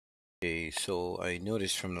Okay, so I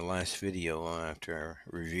noticed from the last video after I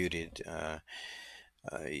reviewed it,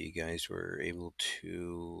 you guys were able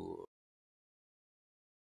to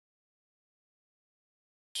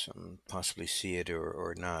possibly see it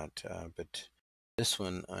or not, but this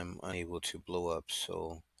one I'm unable to blow up,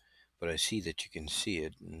 so, but I see that you can see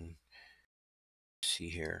it, and see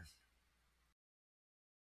here.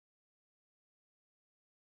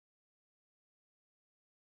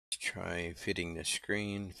 Let's try fitting the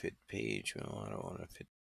screen, fit page. Well, I don't want to fit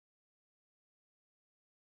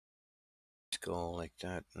skull like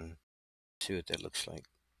that, and see what that looks like.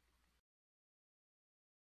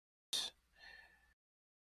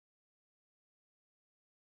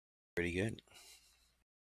 Pretty good.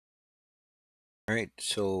 All right,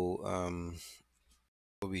 so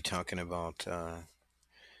we'll be talking about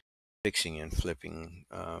fixing and flipping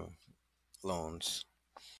loans.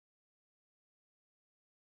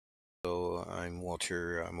 So I'm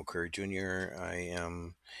Walter McCreary Jr. I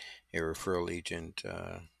am a referral agent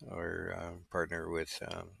or partner with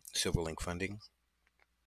SilverLink Funding.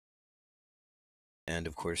 And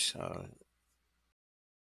of course,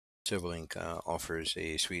 SilverLink offers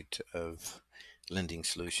a suite of lending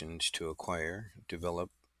solutions to acquire, develop,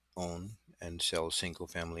 own, and sell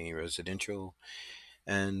single-family residential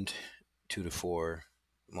and 2 to 4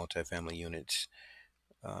 multifamily units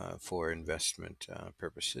for investment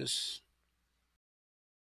purposes.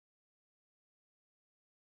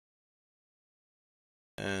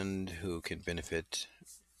 And who can benefit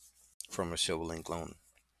from a SilverLink loan.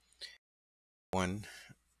 1,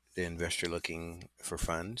 the investor looking for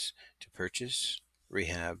funds to purchase,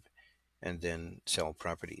 rehab, and then sell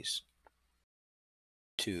properties.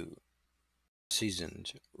 2,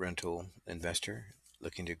 seasoned rental investor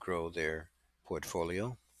looking to grow their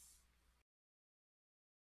portfolio.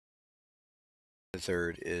 The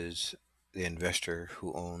third is the investor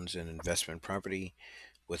who owns an investment property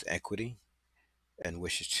with equity and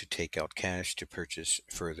wishes to take out cash to purchase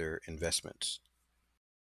further investments.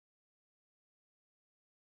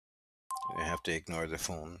 I have to ignore the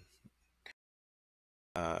phone.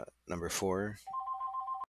 Number 4,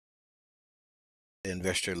 the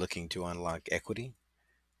investor looking to unlock equity,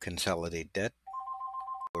 consolidate debt,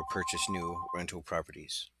 or purchase new rental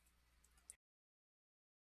properties.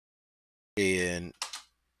 An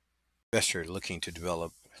investor looking to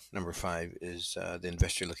develop. Number 5 is the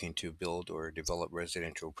investor looking to build or develop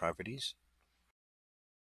residential properties.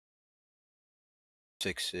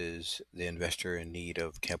 6 is the investor in need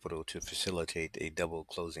of capital to facilitate a double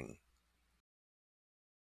closing.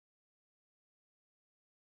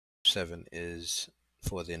 7 is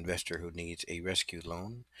for the investor who needs a rescue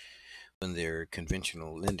loan when their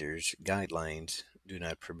conventional lenders' guidelines do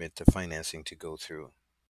not permit the financing to go through.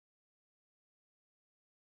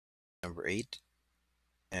 Number 8,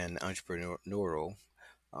 an entrepreneurial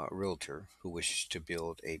realtor who wishes to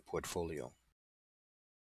build a portfolio.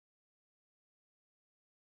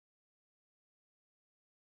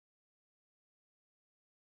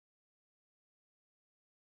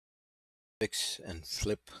 Fix and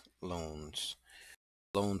flip loans.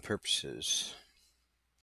 Loan purposes: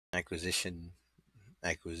 acquisition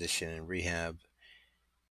and rehab,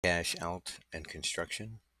 cash out and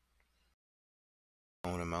construction.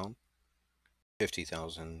 Loan amount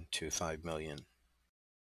 $50,000 to $5 million.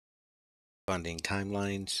 Funding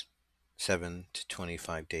timelines 7 to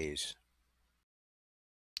 25 days.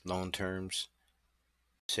 Loan terms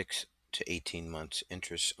 6 to 18 months,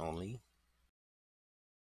 interest only.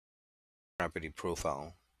 Property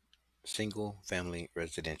profile: single family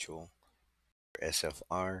residential,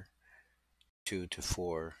 SFR, 2 to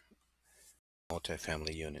 4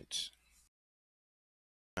 multifamily units.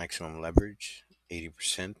 Maximum leverage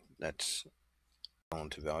 80%, that's loan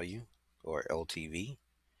to value or LTV.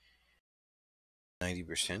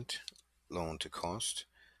 90% loan to cost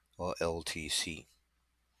or LTC,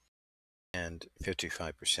 and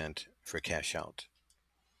 55% for cash out.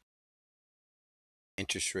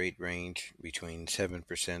 Interest rate range between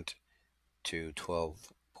 7% to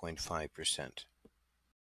 12.5%.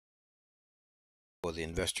 For the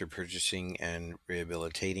investor purchasing and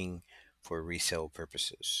rehabilitating for resale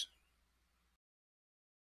purposes.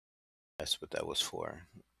 That's what that was for,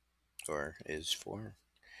 or is for.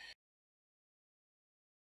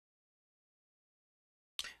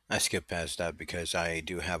 I skipped past that because I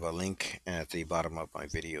do have a link at the bottom of my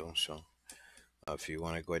video, so if you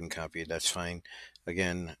want to go ahead and copy it, that's fine.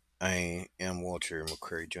 Again, I am Walter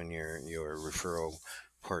McCreary Jr., your referral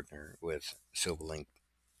partner with SilverLink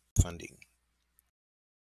Funding.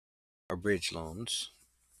 Our bridge loans.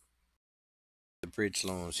 The bridge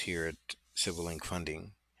loans here at SilverLink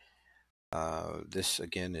Funding This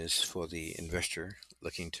again is for the investor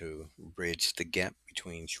looking to bridge the gap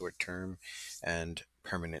between short-term and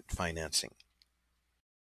permanent financing.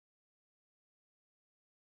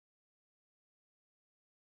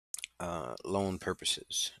 Loan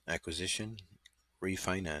purposes: acquisition,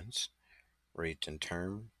 refinance, rate and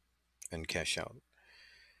term, and cash out.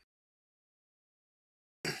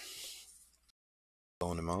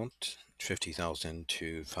 Loan amount 50,000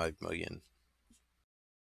 to 5 million.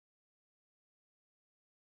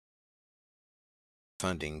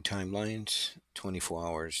 Funding timelines 24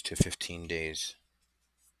 hours to 15 days.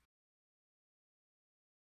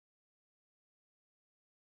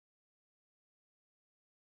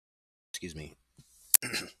 Excuse me.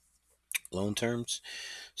 Loan terms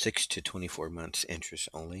 6 to 24 months, interest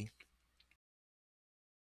only.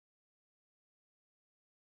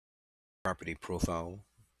 Property profile: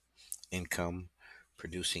 income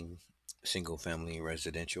producing, single family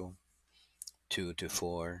residential, 2 to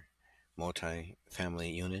 4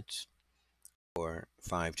 multi-family units, or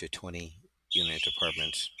 5 to 20 unit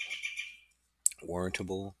apartments.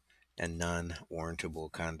 Warrantable and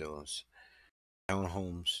non-warrantable condos.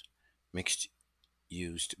 Townhomes, mixed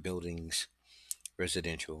used buildings,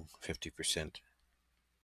 residential 50%.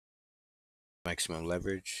 Maximum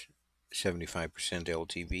leverage 75%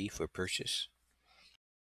 LTV for purchase,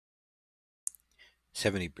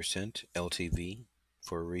 70% LTV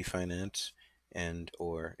for refinance and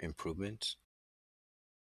or improvements,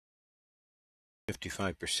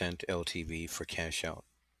 55% LTV for cash out.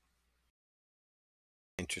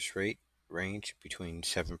 Interest rate range between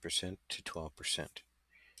 7% to 12%.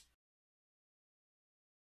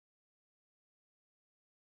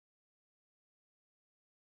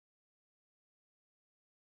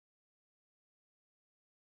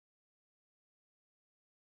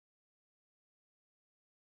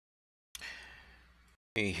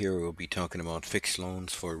 Okay, here we'll be talking about fixed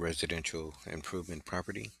loans for residential improvement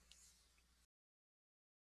property.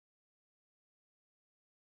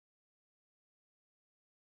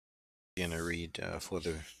 Again, I read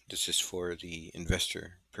this is for the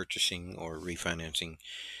investor purchasing or refinancing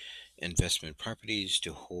investment properties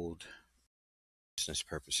to hold business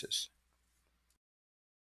purposes.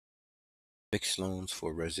 Fixed loans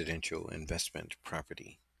for residential investment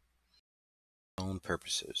property. Loan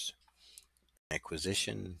purposes: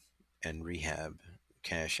 acquisition and rehab,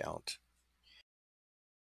 cash out.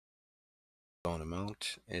 Loan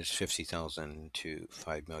amount is 50,000 to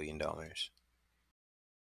 $5 million.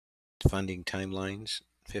 Funding timelines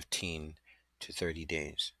 15 to 30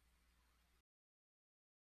 days.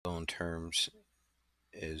 Loan terms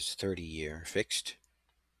is 30-year fixed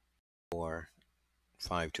or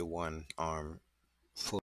 5 to 1 arm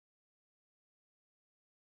full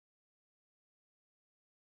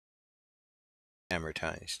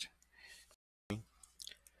amortized.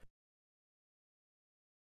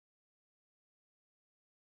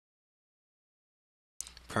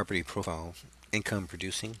 Property profile: income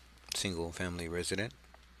producing, single family resident,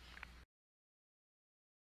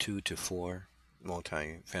 2 to 4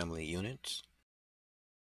 multi-family units,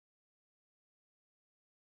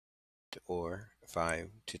 or 5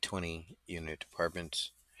 to 20 unit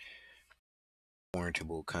apartments.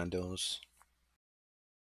 Warrantable condos,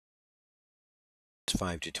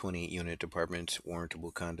 5 to 20 unit apartments,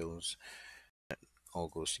 warrantable condos, all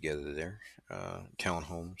goes together there.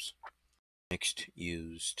 Townhomes, mixed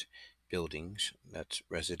used buildings, that's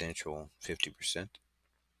residential 50%.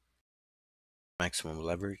 Maximum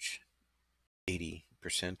leverage 80%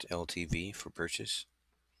 LTV for purchase,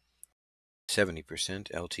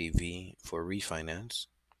 70% LTV for refinance,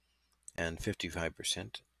 and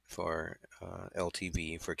 55% for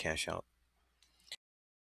LTV for cash out,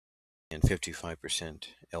 and 55%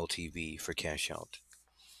 LTV for cash out.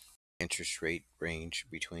 Interest rate range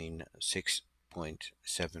between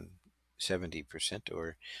 6.70%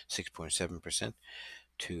 or 6.7%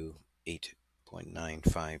 to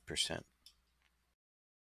 8.95%.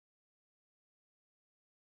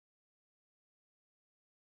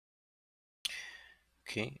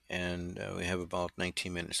 Okay, and we have about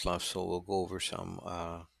 19 minutes left, so we'll go over some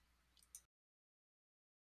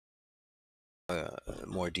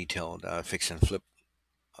more detailed fix and flip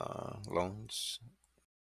loans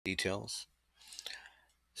details.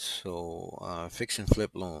 So fix and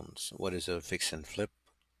flip loans. What is a fix and flip?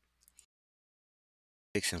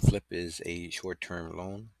 Fix and flip is a short-term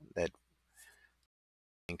loan that,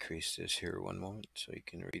 increase this here one moment so you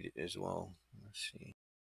can read it as well. Let's see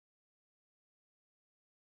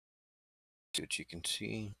what you can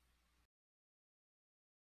see.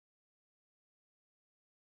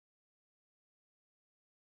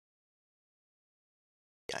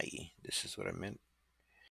 Yay. This is what I meant.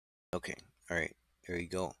 Okay. All right. There you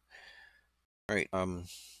go. All right.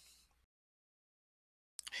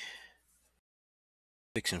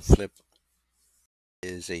 Fix and flip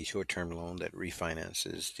is a short-term loan that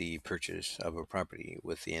refinances the purchase of a property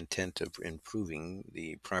with the intent of improving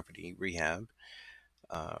the property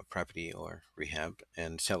or rehab,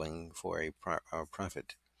 and selling for a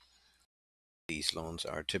profit. These loans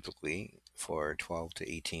are typically for 12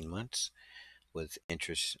 to 18 months, with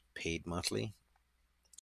interest paid monthly,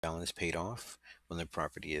 balance paid off when the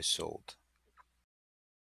property is sold.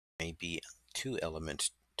 There may be two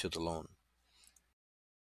elements to the loan: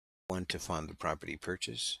 one to fund the property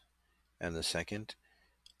purchase, and the second,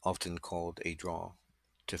 often called a draw,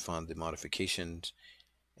 to fund the modifications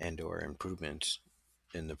and/or improvements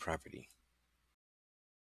in the property.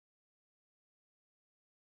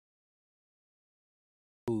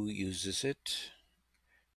 Who uses it?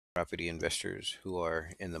 Property investors who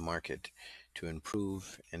are in the market to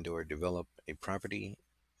improve and/or develop a property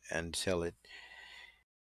and sell it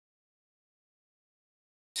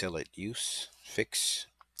use, fix,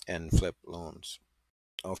 and flip loans.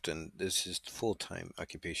 Often, this is the full-time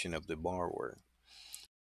occupation of the borrower.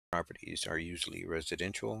 Properties are usually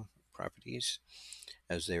residential properties,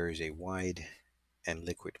 as there is a wide and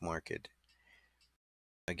liquid market.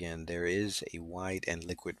 Again, there is a wide and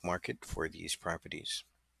liquid market for these properties.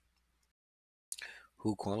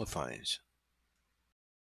 Who qualifies?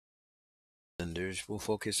 Lenders will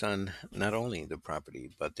focus on not only the property,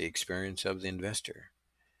 but the experience of the investor.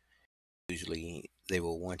 Usually, they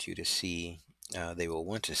will want to see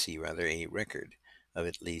rather a record of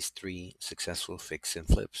at least 3 successful fix and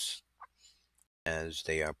flips, as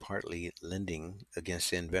they are partly lending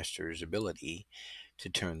against the investor's ability to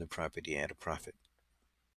turn the property at a profit.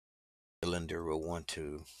 The lender will want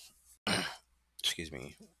to, excuse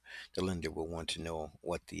me, the lender will want to know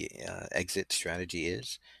what the exit strategy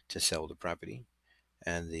is to sell the property,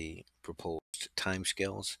 and the proposed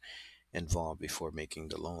timescales involved before making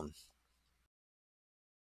the loan.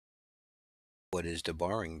 What is the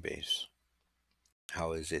borrowing base?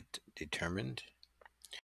 How is it determined?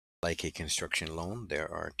 Like a construction loan, there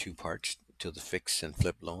are two parts to the fix and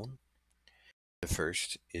flip loan. The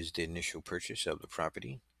first is the initial purchase of the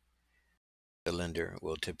property. The lender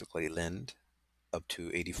will typically lend up to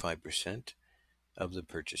 85% of the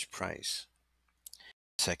purchase price.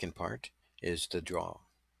 The second part is the draw,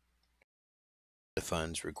 the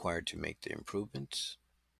funds required to make the improvements.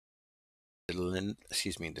 The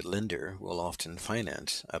lender will often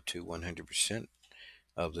finance up to 100%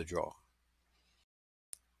 of the draw.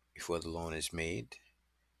 Before the loan is made,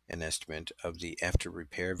 an estimate of the after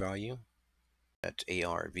repair value, that's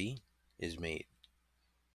ARV, is made.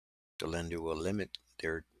 The lender will limit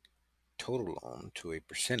their total loan to a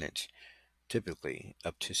percentage, typically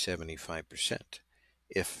up to 75%,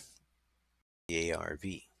 if the ARV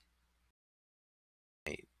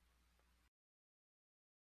made.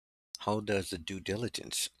 How does the due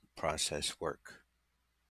diligence process work?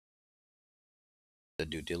 The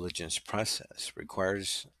due diligence process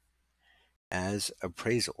requires as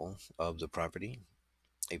appraisal of the property,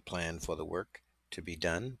 a plan for the work to be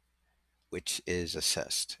done, which is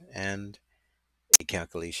assessed, and a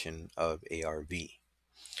calculation of ARV.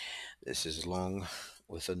 This is along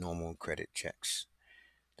with the normal credit checks.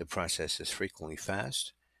 The process is frequently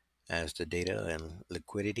fast, as the data and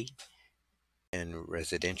liquidity in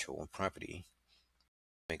residential property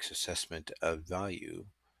makes assessment of value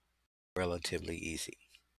relatively easy.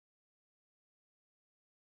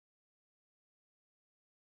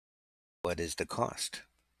 What is the cost?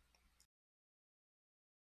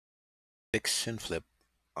 Fix and flip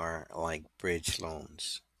are like bridge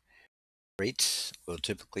loans. Rates will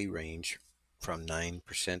typically range from 9%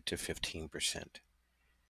 to 15%.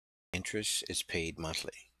 Interest is paid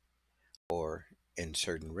monthly, or in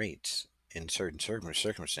certain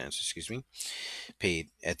circumstances, paid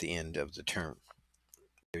at the end of the term.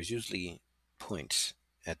 There's usually points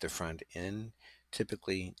at the front end,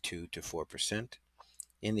 typically 2 to 4%.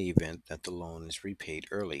 In the event that the loan is repaid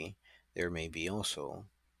early, there may be also,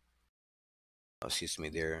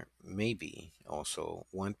 there may be also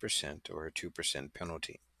 1% or a 2%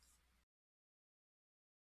 penalty.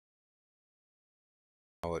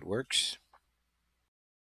 How it works?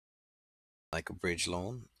 Like a bridge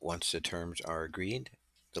loan, once the terms are agreed,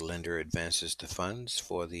 the lender advances the funds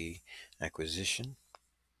for the acquisition.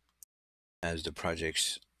 As the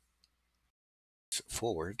project's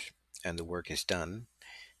forward and the work is done,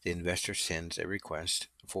 the investor sends a request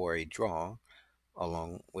for a draw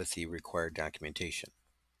along with the required documentation.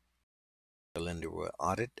 The lender will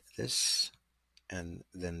audit this and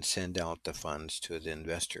then send out the funds to the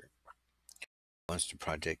investor. Once the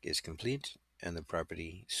project is complete and the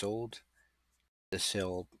property sold, the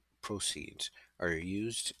sale proceeds are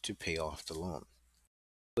used to pay off the loan,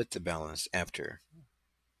 with the balance after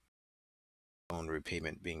loan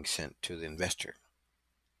repayment being sent to the investor.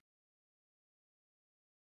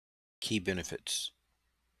 Key benefits.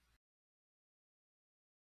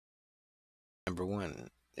 Number one,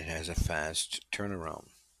 it has a fast turnaround.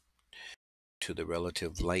 To the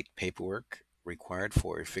relative light paperwork required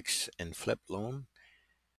for a fix and flip loan,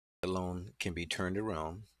 the loan can be turned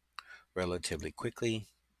around relatively quickly,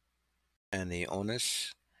 and the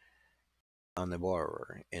onus on the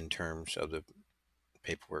borrower in terms of the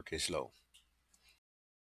paperwork is low.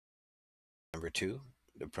 Number two,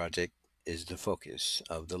 the project is the focus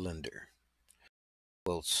of the lender,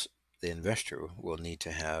 whilst the investor will need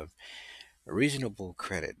to have reasonable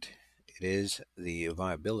credit. It is the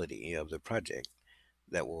viability of the project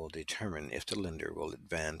that will determine if the lender will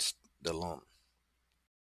advance the loan.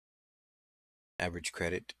 Average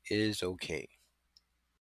credit is okay.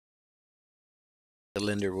 The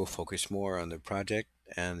lender will focus more on the project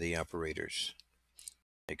and the operators.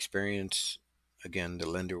 Experience, again, the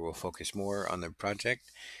lender will focus more on the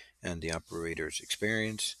project and the operator's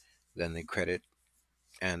experience than the credit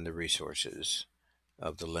and the resources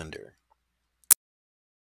of the lender.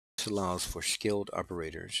 This allows for skilled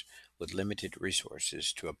operators with limited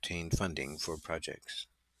resources to obtain funding for projects.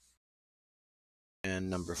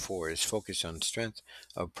 And number four is focus on strength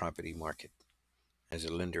of property market, as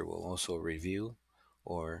a lender will also review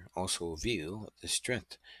or also view the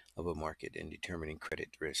strength of a market in determining credit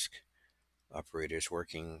risk. Operators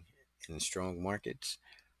working in strong markets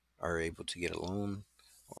are able to get a loan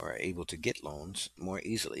or are able to get loans more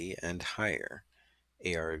easily, and higher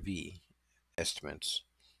ARV estimates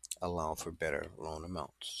allow for better loan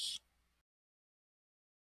amounts.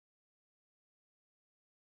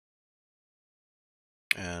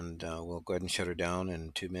 And we'll go ahead and shut her down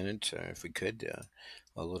in 2 minutes, if we could,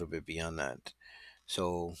 a little bit beyond that.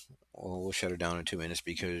 So we'll shut her down in 2 minutes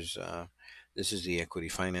because this is the equity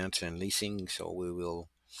finance and leasing. So we will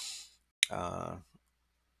uh,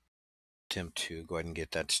 attempt to go ahead and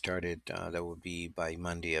get that started. That will be by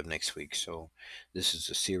Monday of next week. So this is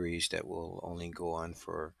a series that will only go on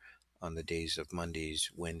on the days of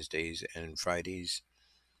Mondays, Wednesdays, and Fridays.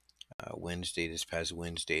 This past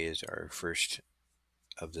Wednesday is our first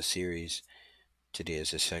of the series. Today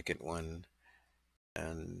is the second one,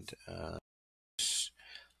 and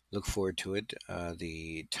look forward to it.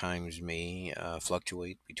 The times may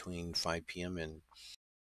fluctuate between 5 p.m. and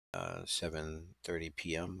 7:30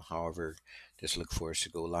 p.m. However, just look for us to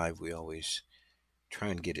go live. We always try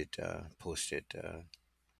and get it posted.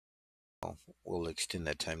 Well, we'll extend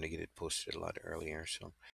that time to get it posted a lot earlier.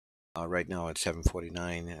 So right now at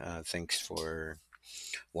 7:49. Thanks for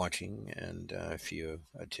watching, and if you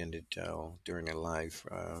attended during a live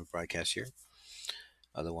broadcast here.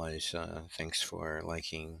 Otherwise, thanks for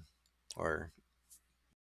liking or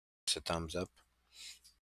it's a thumbs up.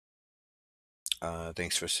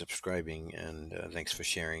 Thanks for subscribing, and thanks for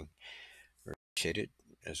sharing. Appreciate it.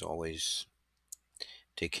 As always,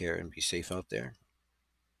 take care and be safe out there.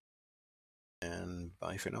 And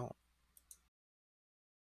bye for now.